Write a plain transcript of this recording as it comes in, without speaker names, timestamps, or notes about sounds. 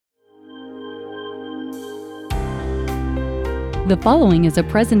The following is a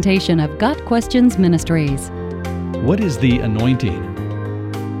presentation of Got Questions Ministries. What is the anointing?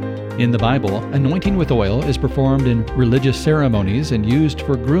 In the Bible, anointing with oil is performed in religious ceremonies and used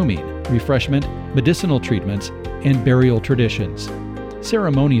for grooming, refreshment, medicinal treatments, and burial traditions.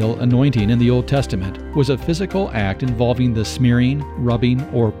 Ceremonial anointing in the Old Testament was a physical act involving the smearing, rubbing,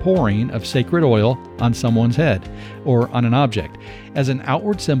 or pouring of sacred oil on someone's head or on an object, as an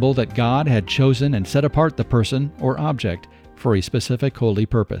outward symbol that God had chosen and set apart the person or object for a specific holy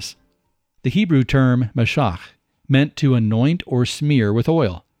purpose. The Hebrew term mashach meant to anoint or smear with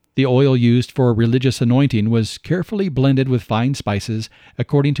oil. The oil used for religious anointing was carefully blended with fine spices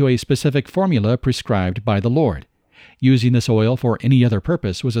according to a specific formula prescribed by the Lord. Using this oil for any other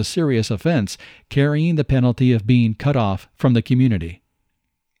purpose was a serious offense, carrying the penalty of being cut off from the community.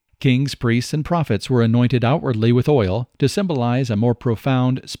 Kings, priests, and prophets were anointed outwardly with oil to symbolize a more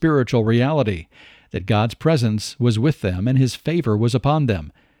profound spiritual reality, that God's presence was with them and His favor was upon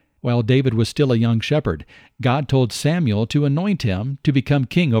them. While David was still a young shepherd, God told Samuel to anoint him to become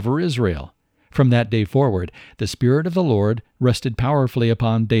king over Israel. From that day forward, the Spirit of the Lord rested powerfully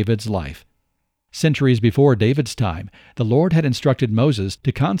upon David's life. Centuries before David's time, the Lord had instructed Moses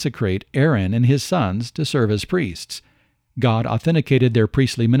to consecrate Aaron and his sons to serve as priests. God authenticated their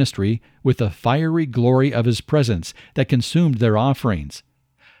priestly ministry with the fiery glory of His presence that consumed their offerings.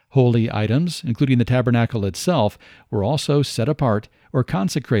 Holy items, including the tabernacle itself, were also set apart or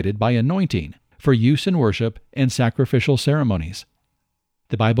consecrated by anointing for use in worship and sacrificial ceremonies.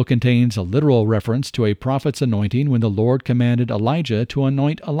 The Bible contains a literal reference to a prophet's anointing when the Lord commanded Elijah to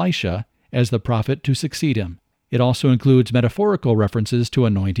anoint Elisha as the prophet to succeed him. It also includes metaphorical references to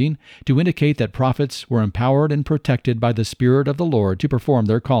anointing to indicate that prophets were empowered and protected by the Spirit of the Lord to perform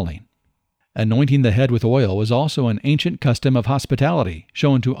their calling. Anointing the head with oil was also an ancient custom of hospitality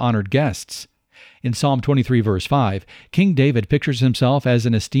shown to honored guests. In Psalm 23, verse 5, King David pictures himself as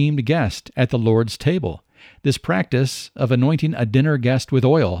an esteemed guest at the Lord's table. This practice of anointing a dinner guest with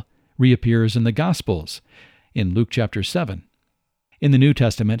oil reappears in the Gospels, in Luke chapter 7. In the New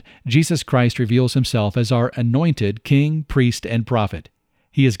Testament, Jesus Christ reveals Himself as our anointed king, priest, and prophet.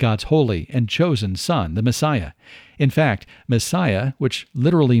 He is God's holy and chosen Son, the Messiah. In fact, Messiah, which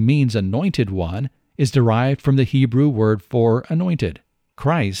literally means anointed one, is derived from the Hebrew word for anointed.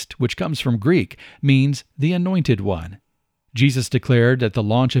 Christ, which comes from Greek, means the anointed one. Jesus declared at the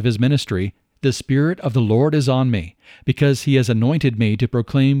launch of His ministry, "The Spirit of the Lord is on me, because He has anointed me to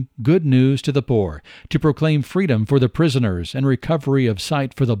proclaim good news to the poor, to proclaim freedom for the prisoners and recovery of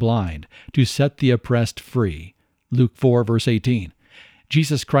sight for the blind, to set the oppressed free." Luke 4, verse 18.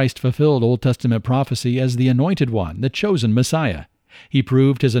 Jesus Christ fulfilled Old Testament prophecy as the Anointed One, the chosen Messiah. He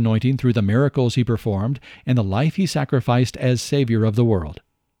proved His anointing through the miracles He performed and the life He sacrificed as Savior of the world.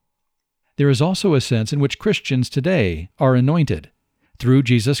 There is also a sense in which Christians today are anointed. Through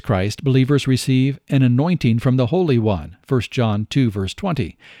Jesus Christ, believers receive an anointing from the Holy One, 1 John 2, verse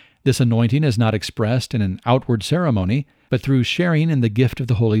 20. This anointing is not expressed in an outward ceremony, but through sharing in the gift of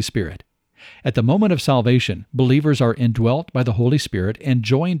the Holy Spirit. At the moment of salvation, believers are indwelt by the Holy Spirit and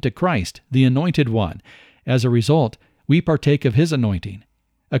joined to Christ, the Anointed One. As a result, we partake of His anointing.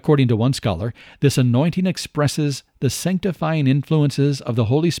 According to one scholar, this anointing expresses the sanctifying influences of the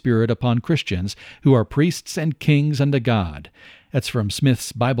Holy Spirit upon Christians who are priests and kings unto God. That's from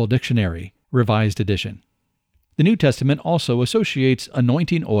Smith's Bible Dictionary, Revised Edition. The New Testament also associates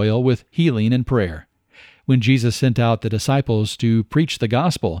anointing oil with healing and prayer. When Jesus sent out the disciples to preach the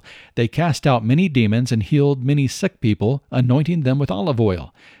gospel, they cast out many demons and healed many sick people, anointing them with olive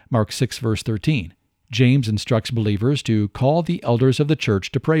oil. Mark 6, verse 13. James instructs believers to call the elders of the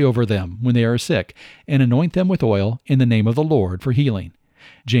church to pray over them when they are sick and anoint them with oil in the name of the Lord for healing.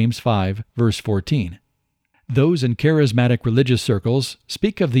 James 5, verse 14. Those in charismatic religious circles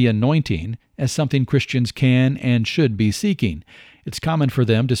speak of the anointing as something Christians can and should be seeking. It's common for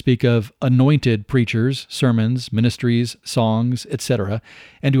them to speak of anointed preachers, sermons, ministries, songs, etc.,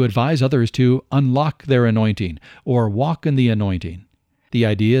 and to advise others to unlock their anointing or walk in the anointing. The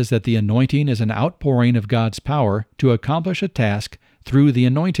idea is that the anointing is an outpouring of God's power to accomplish a task through the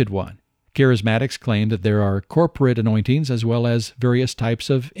Anointed One. Charismatics claim that there are corporate anointings as well as various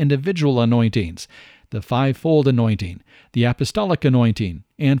types of individual anointings. The fivefold anointing, the apostolic anointing,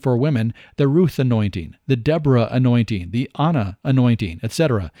 and for women, the Ruth anointing, the Deborah anointing, the Anna anointing,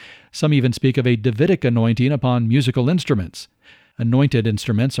 etc. Some even speak of a Davidic anointing upon musical instruments. Anointed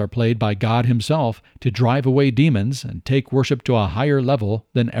instruments are played by God Himself to drive away demons and take worship to a higher level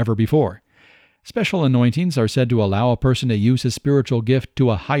than ever before. Special anointings are said to allow a person to use his spiritual gift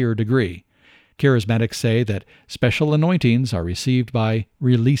to a higher degree. Charismatics say that special anointings are received by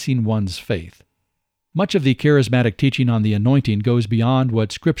releasing one's faith. Much of the charismatic teaching on the anointing goes beyond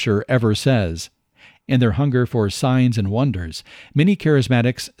what Scripture ever says. In their hunger for signs and wonders, many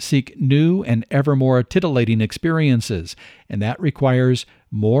charismatics seek new and ever more titillating experiences, and that requires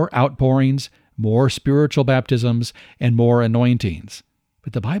more outpourings, more spiritual baptisms, and more anointings.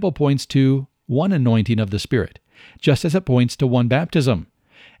 But the Bible points to one anointing of the Spirit, just as it points to one baptism.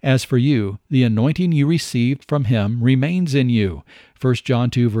 As for you, the anointing you received from Him remains in you. 1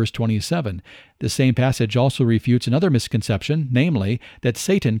 John 2, verse 27. The same passage also refutes another misconception, namely, that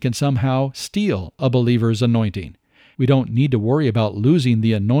Satan can somehow steal a believer's anointing. We don't need to worry about losing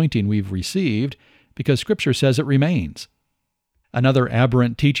the anointing we've received, because Scripture says it remains. Another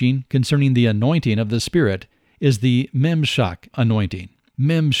aberrant teaching concerning the anointing of the Spirit is the memshach anointing.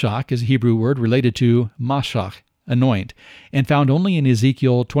 Memshach is a Hebrew word related to mashach, anoint, and found only in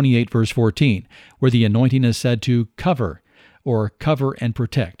Ezekiel 28, verse 14, where the anointing is said to cover, or cover and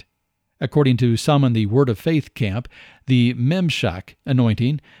protect. According to some in the Word of Faith camp, the memshach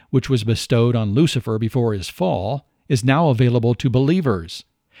anointing, which was bestowed on Lucifer before his fall, is now available to believers.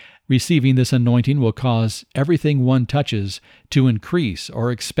 Receiving this anointing will cause everything one touches to increase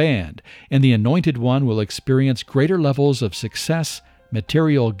or expand, and the anointed one will experience greater levels of success,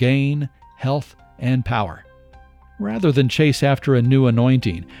 material gain, health, and power. Rather than chase after a new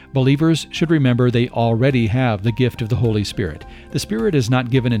anointing, believers should remember they already have the gift of the Holy Spirit. The Spirit is not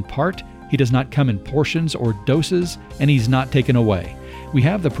given in part, He does not come in portions or doses, and He's not taken away. We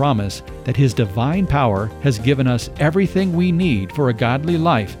have the promise that His divine power has given us everything we need for a godly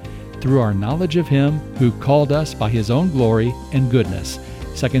life through our knowledge of Him who called us by His own glory and goodness.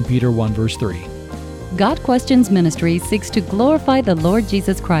 2 Peter 1, verse 3. Got Questions Ministry seeks to glorify the Lord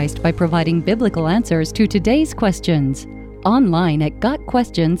Jesus Christ by providing biblical answers to today's questions. Online at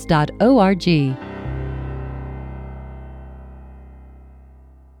gotquestions.org.